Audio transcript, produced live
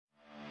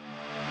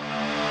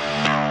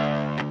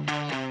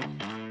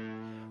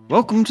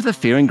Welcome to the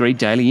Fear and Greed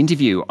Daily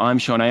Interview. I'm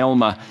Sean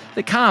Aylmer.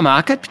 The car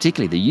market,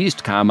 particularly the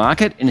used car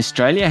market in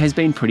Australia, has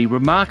been pretty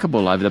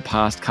remarkable over the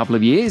past couple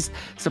of years.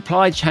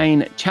 Supply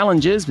chain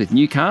challenges with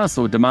new cars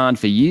saw demand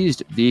for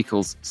used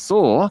vehicles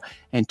soar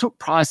and took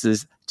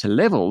prices to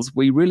levels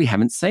we really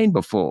haven't seen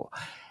before.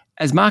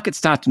 As markets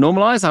start to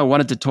normalise, I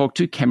wanted to talk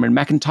to Cameron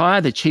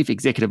McIntyre, the Chief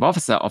Executive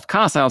Officer of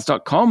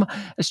carsales.com,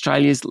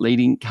 Australia's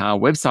leading car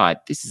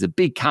website. This is a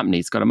big company.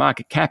 It's got a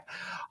market cap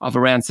of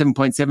around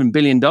 $7.7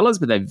 billion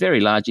with a very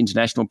large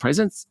international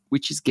presence,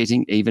 which is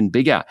getting even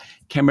bigger.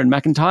 Cameron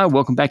McIntyre,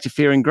 welcome back to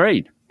Fear and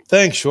Greed.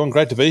 Thanks, Sean.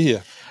 Great to be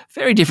here.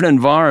 Very different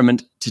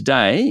environment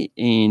today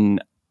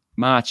in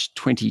March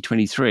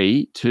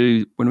 2023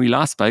 to when we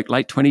last spoke,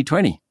 late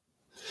 2020.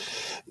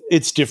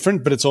 It's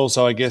different, but it's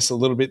also, I guess, a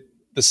little bit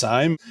the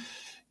same.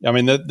 I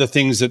mean, the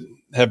things that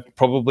have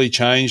probably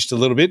changed a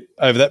little bit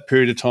over that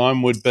period of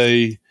time would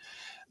be,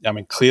 I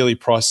mean, clearly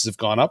prices have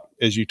gone up,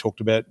 as you talked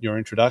about in your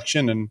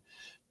introduction, and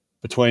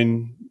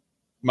between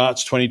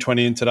March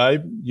 2020 and today,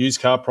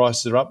 used car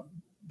prices are up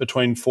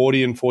between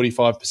 40 and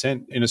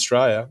 45% in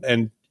Australia,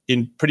 and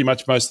in pretty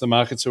much most of the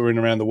markets that we're in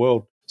around the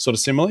world. Sort of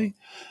similarly,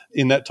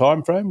 in that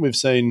time frame, we've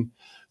seen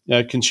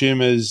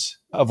consumers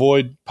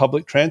avoid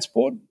public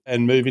transport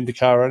and move into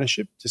car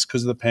ownership just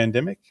because of the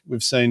pandemic.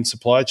 We've seen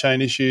supply chain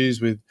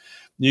issues with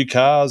new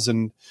cars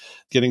and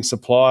getting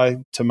supply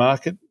to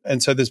market.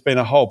 And so there's been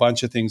a whole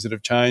bunch of things that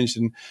have changed,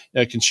 and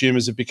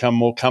consumers have become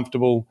more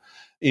comfortable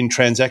in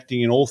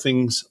transacting in all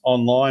things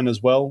online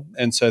as well.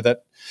 And so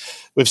that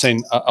we've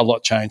seen a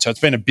lot change. So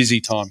it's been a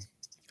busy time.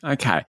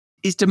 Okay.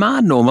 Is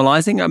demand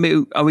normalising? I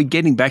mean, are we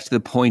getting back to the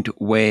point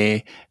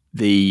where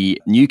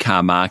the new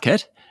car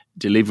market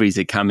deliveries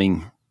are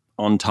coming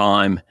on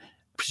time?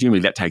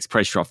 Presumably that takes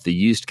pressure off the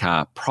used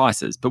car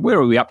prices. But where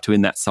are we up to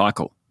in that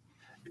cycle?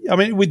 I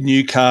mean, with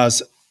new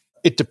cars,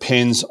 it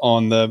depends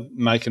on the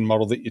make and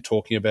model that you're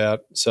talking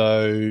about.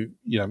 So,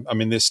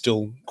 there's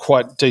still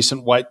quite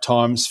decent wait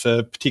times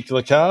for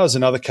particular cars,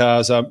 and other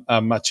cars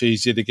are much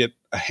easier to get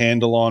a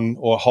handle on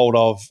or hold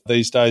of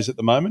these days at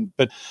the moment.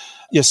 But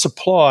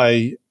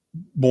supply,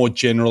 more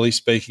generally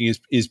speaking,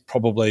 is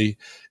probably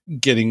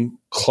getting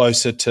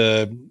closer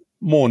to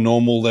more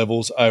normal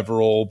levels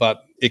overall,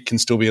 but it can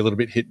still be a little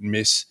bit hit and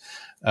miss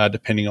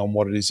depending on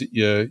what it is that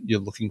you're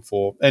looking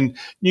for. And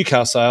new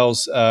car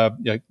sales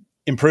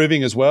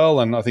improving as well.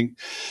 And I think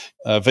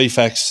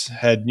VFACTS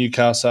had new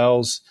car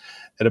sales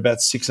at about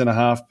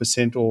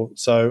 6.5% or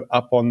so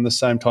up on the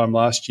same time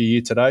last year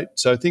to date.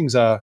 So things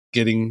are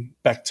getting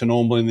back to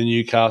normal in the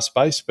new car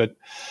space, but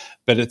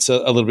it's a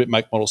little bit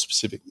make model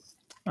specific.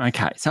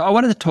 Okay, so I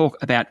wanted to talk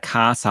about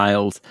car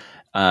sales,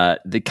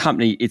 the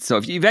company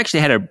itself. You've actually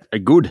had a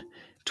good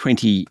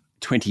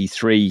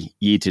 2023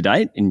 year to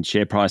date in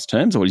share price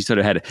terms, or you sort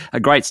of had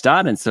a great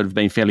start and sort of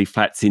been fairly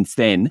flat since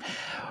then.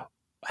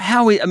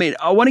 I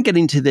want to get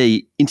into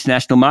the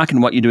international market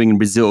and what you're doing in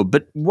Brazil,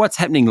 but what's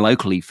happening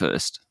locally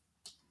first?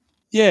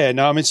 So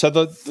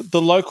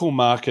the local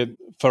market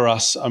for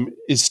us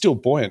is still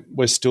buoyant.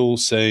 We're still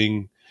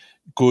seeing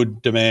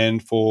good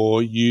demand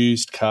for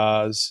used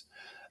cars.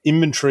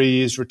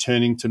 Inventory is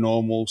returning to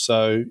normal.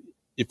 So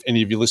if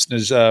any of your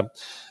listeners are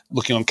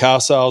looking on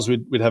car sales,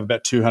 we'd have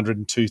about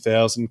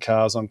 202,000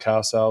 cars on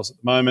car sales at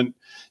the moment.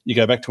 You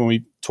go back to when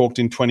we talked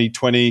in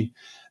 2020,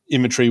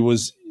 inventory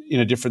was in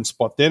a different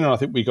spot then, and I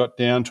think we got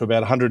down to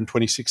about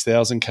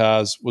 126,000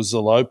 cars was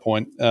the low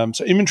point.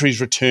 So inventory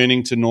is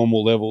returning to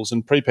normal levels,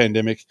 and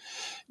pre-pandemic,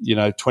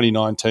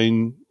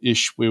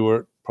 2019-ish, we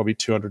were at probably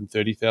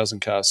 230,000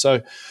 cars.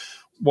 So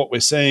what we're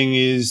seeing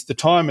is the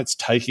time it's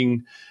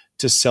taking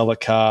to sell a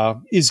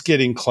car is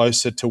getting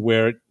closer to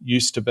where it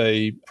used to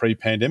be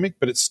pre-pandemic,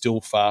 but it's still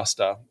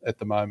faster at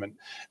the moment.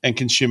 And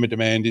consumer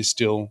demand is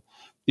still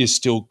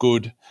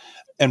good.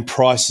 And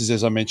prices,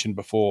 as I mentioned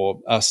before,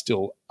 are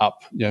still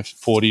up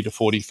 40 to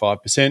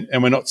 45%.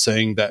 And we're not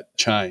seeing that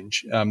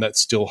change.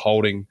 That's still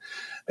holding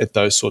at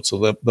those sorts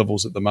of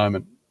levels at the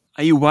moment.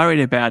 Are you worried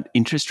about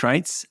interest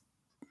rates?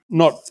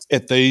 Not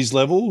at these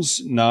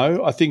levels,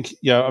 no. I think,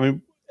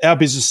 our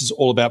business is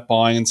all about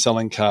buying and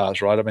selling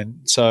cars, right?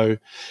 So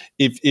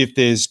if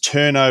there's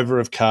turnover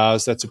of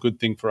cars, that's a good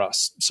thing for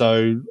us.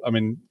 So, a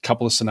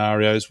couple of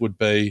scenarios would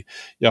be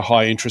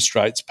high interest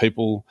rates.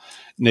 People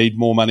need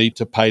more money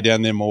to pay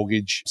down their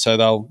mortgage.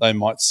 So they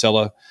might sell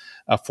a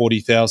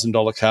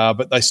 $40,000 car,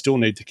 but they still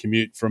need to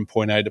commute from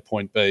point A to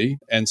point B.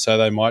 And so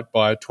they might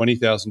buy a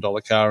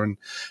 $20,000 car and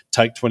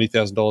take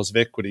 $20,000 of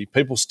equity.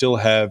 People still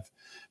have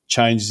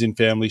changes in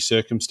family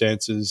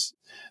circumstances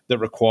that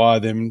require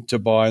them to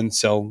buy and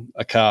sell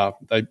a car.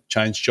 They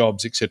change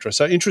jobs, etc.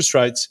 So interest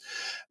rates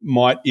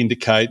might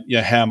indicate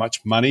how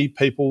much money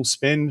people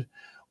spend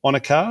on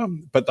a car,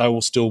 but they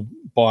will still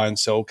buy and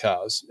sell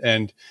cars.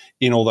 And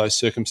in all those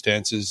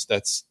circumstances,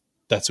 that's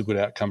a good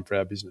outcome for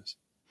our business.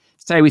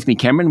 Stay with me,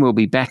 Cameron. We'll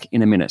be back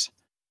in a minute.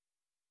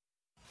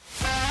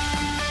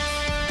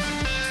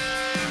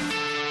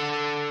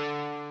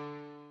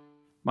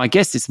 My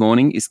guest this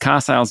morning is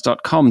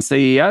carsales.com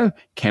CEO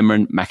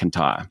Cameron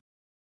McIntyre.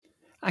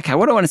 Okay,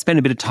 what I want to spend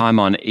a bit of time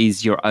on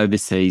is your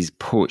overseas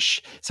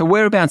push. So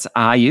whereabouts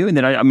are you? And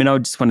then, I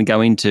just want to go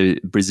into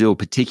Brazil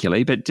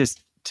particularly, but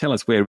just tell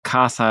us where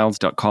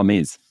carsales.com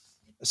is.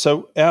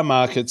 So our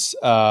markets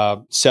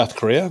are South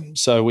Korea.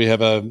 So we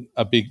have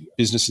a big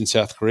business in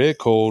South Korea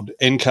called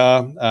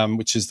Encar,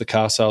 which is the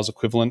car sales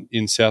equivalent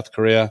in South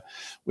Korea.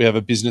 We have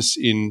a business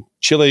in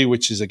Chile,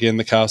 which is, again,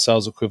 the car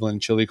sales equivalent in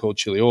Chile called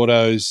Chile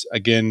Autos.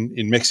 Again,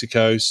 in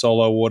Mexico,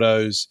 Solo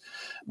Autos.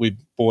 We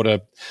bought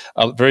a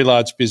very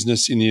large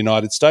business in the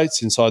United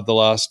States inside the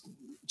last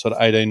sort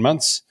of 18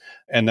 months,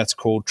 and that's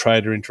called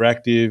Trader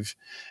Interactive.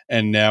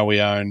 And now we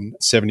own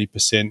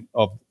 70%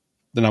 of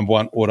the number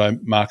one auto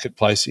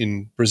marketplace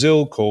in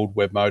Brazil called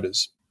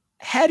Webmotors.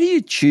 How do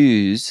you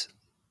choose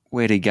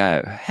where to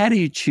go? How do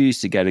you choose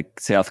to go to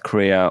South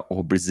Korea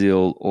or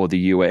Brazil or the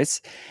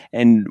US?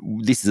 And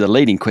this is a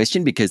leading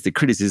question because the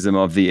criticism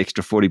of the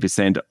extra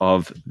 40%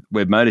 of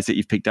Webmotors that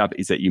you've picked up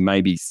is that you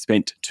maybe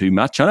spent too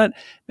much on it.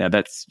 Now,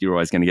 you're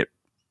always going to get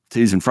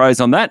twos and fro's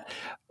on that.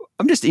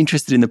 I'm just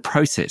interested in the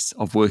process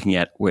of working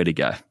out where to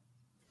go.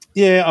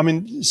 Yeah, I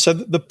mean, so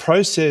the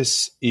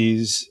process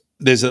is,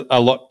 there's a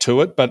lot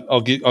to it, but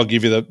I'll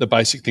give you the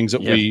basic things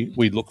that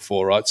we look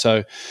for, right?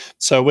 So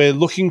we're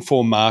looking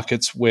for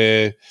markets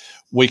where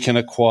we can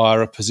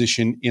acquire a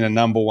position in a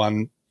number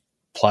one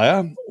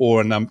player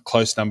or a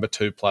close number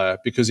two player,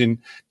 because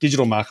in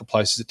digital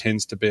marketplaces it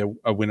tends to be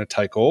a winner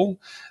take all.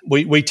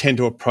 We tend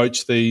to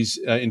approach these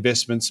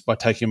investments by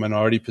taking a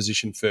minority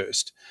position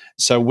first.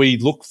 So we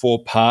look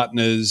for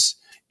partners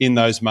in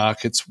those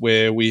markets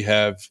where we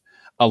have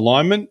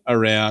alignment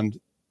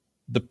around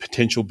the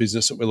potential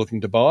business that we're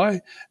looking to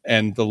buy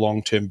and the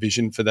long-term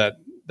vision for that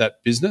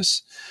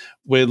business.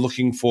 We're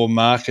looking for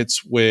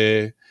markets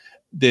where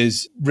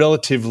there's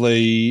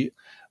relatively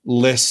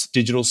less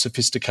digital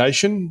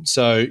sophistication.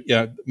 So,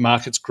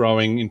 markets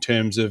growing in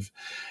terms of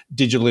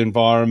digital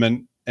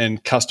environment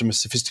and customer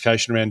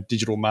sophistication around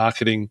digital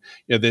marketing.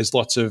 There's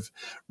lots of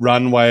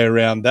runway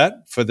around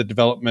that for the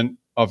development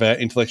of our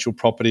intellectual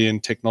property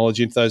and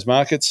technology into those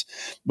markets.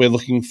 We're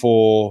looking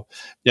for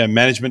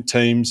management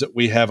teams that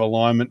we have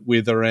alignment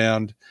with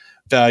around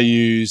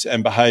values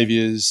and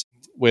behaviours.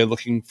 We're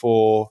looking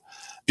for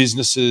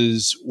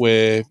businesses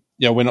where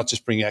we're not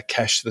just bringing our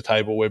cash to the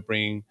table, we're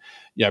bringing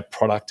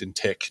product and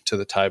tech to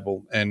the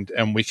table, and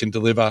we can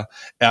deliver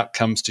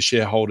outcomes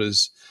to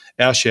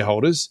our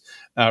shareholders,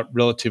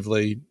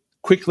 relatively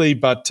quickly,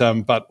 but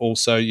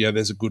also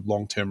there's a good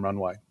long-term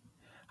runway.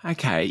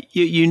 Okay,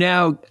 you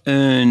now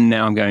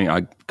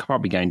I'm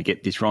probably going to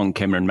get this wrong,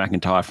 Cameron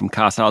McIntyre from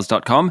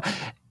carsales.com.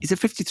 Is it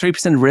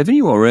 53% of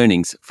revenue or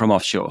earnings from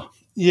offshore?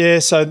 Yeah,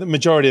 so the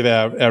majority of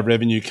our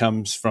revenue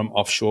comes from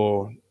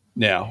offshore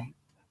now.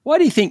 Why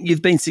do you think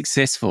you've been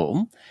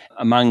successful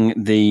among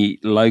the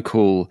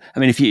local? I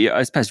mean,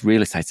 I suppose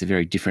real estate's a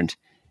very different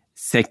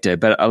sector,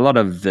 but a lot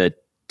of the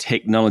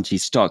technology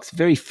stocks,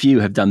 very few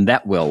have done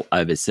that well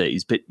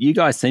overseas, but you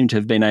guys seem to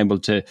have been able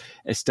to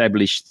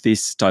establish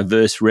this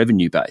diverse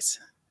revenue base.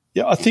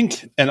 Yeah, I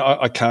think, and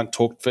I can't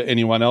talk for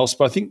anyone else,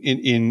 but I think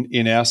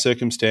in our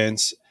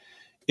circumstance,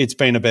 it's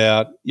been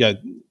about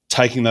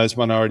taking those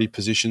minority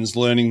positions,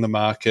 learning the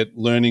market,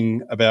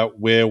 learning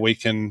about where we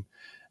can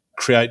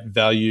create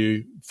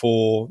value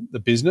for the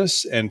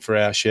business and for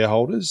our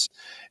shareholders.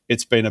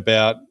 It's been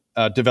about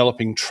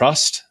developing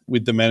trust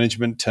with the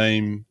management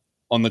team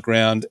on the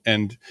ground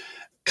and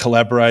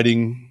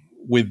collaborating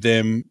with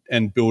them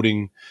and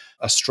building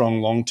a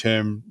strong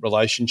long-term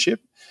relationship.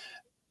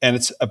 And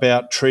it's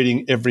about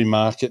treating every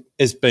market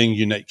as being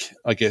unique,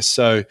 I guess.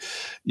 So,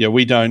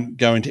 we don't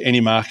go into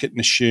any market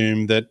and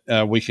assume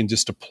that we can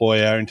just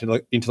deploy our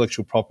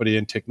intellectual property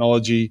and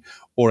technology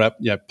or our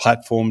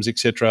platforms,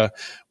 etc.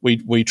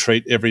 We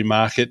treat every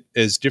market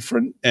as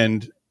different,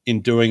 and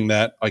in doing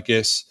that, I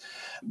guess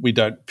we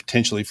don't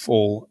potentially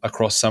fall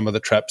across some of the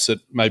traps that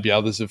maybe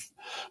others have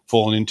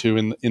fallen into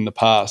in the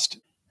past.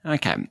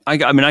 Okay.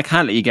 I mean, I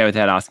can't let you go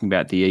without asking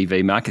about the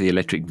EV market, the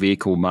electric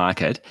vehicle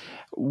market.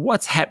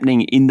 What's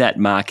happening in that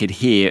market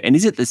here? And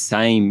is it the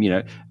same?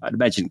 I'd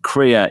imagine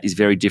Korea is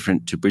very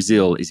different to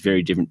Brazil, is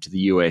very different to the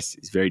US,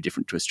 is very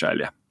different to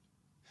Australia.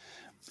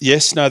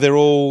 Yes, no, they're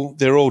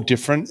all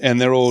different,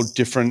 and they're all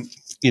different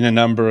in a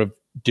number of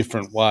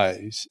different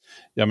ways.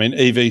 I mean,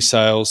 EV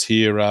sales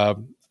here are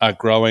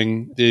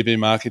growing. The EV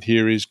market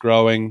here is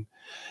growing.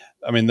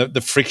 I mean,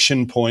 the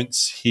friction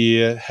points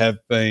here have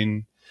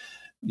been,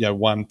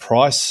 one,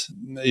 price.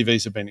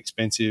 EVs have been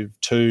expensive.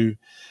 Two,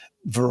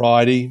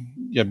 variety,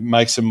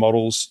 makes and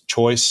models,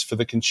 choice for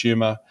the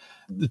consumer.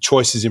 The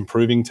choice is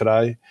improving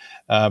today,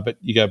 but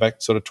you go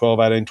back sort of 12,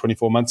 18,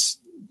 24 months,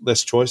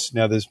 less choice.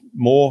 Now there's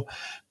more,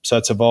 so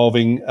it's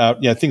evolving.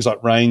 Things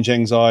like range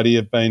anxiety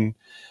have been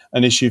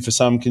an issue for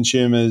some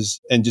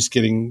consumers, and just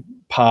getting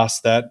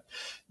past that.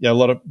 A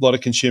lot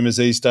of consumers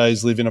these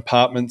days live in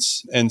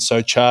apartments, and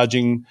so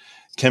charging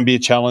can be a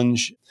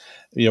challenge.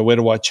 Where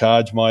do I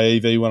charge my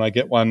EV when I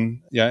get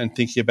one? And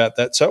thinking about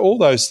that. So all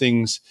those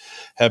things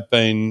have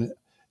been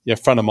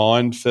front of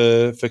mind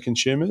for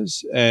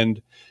consumers,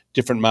 and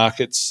different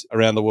markets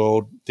around the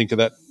world think of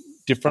that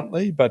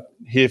differently. But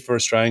here for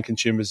Australian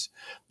consumers,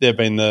 they've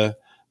been the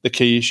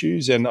key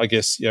issues. And I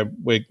guess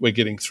we're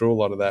getting through a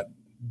lot of that.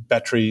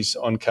 Batteries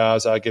on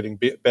cars are getting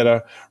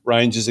better.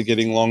 Ranges are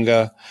getting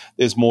longer.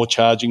 There's more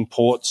charging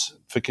ports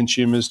for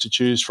consumers to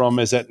choose from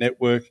as that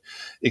network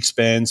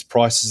expands.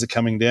 Prices are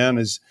coming down,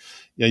 as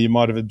you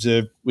might have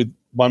observed with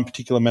one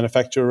particular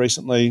manufacturer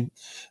recently.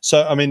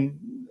 So, I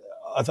mean,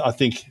 I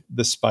think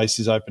the space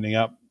is opening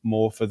up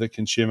more for the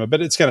consumer, but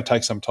it's going to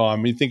take some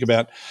time. When you think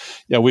about,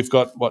 we've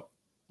got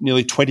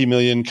nearly 20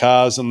 million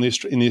cars in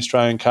the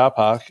Australian car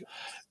park,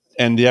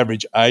 and the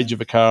average age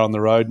of a car on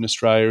the road in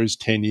Australia is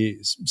 10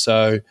 years.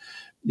 So,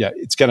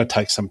 it's going to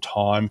take some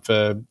time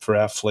for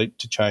our fleet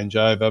to change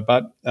over,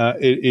 but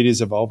it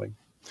is evolving.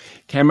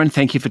 Cameron,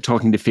 thank you for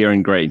talking to Fear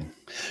and Greed.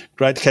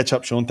 Great to catch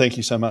up, Sean. Thank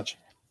you so much.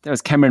 That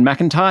was Cameron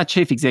McIntyre,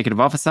 Chief Executive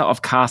Officer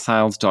of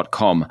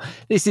carsales.com.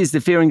 This is the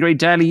Fear and Greed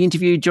Daily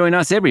Interview. Join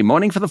us every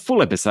morning for the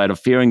full episode of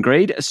Fear and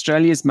Greed,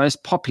 Australia's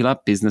most popular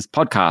business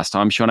podcast.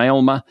 I'm Sean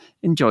Aylmer.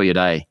 Enjoy your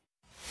day.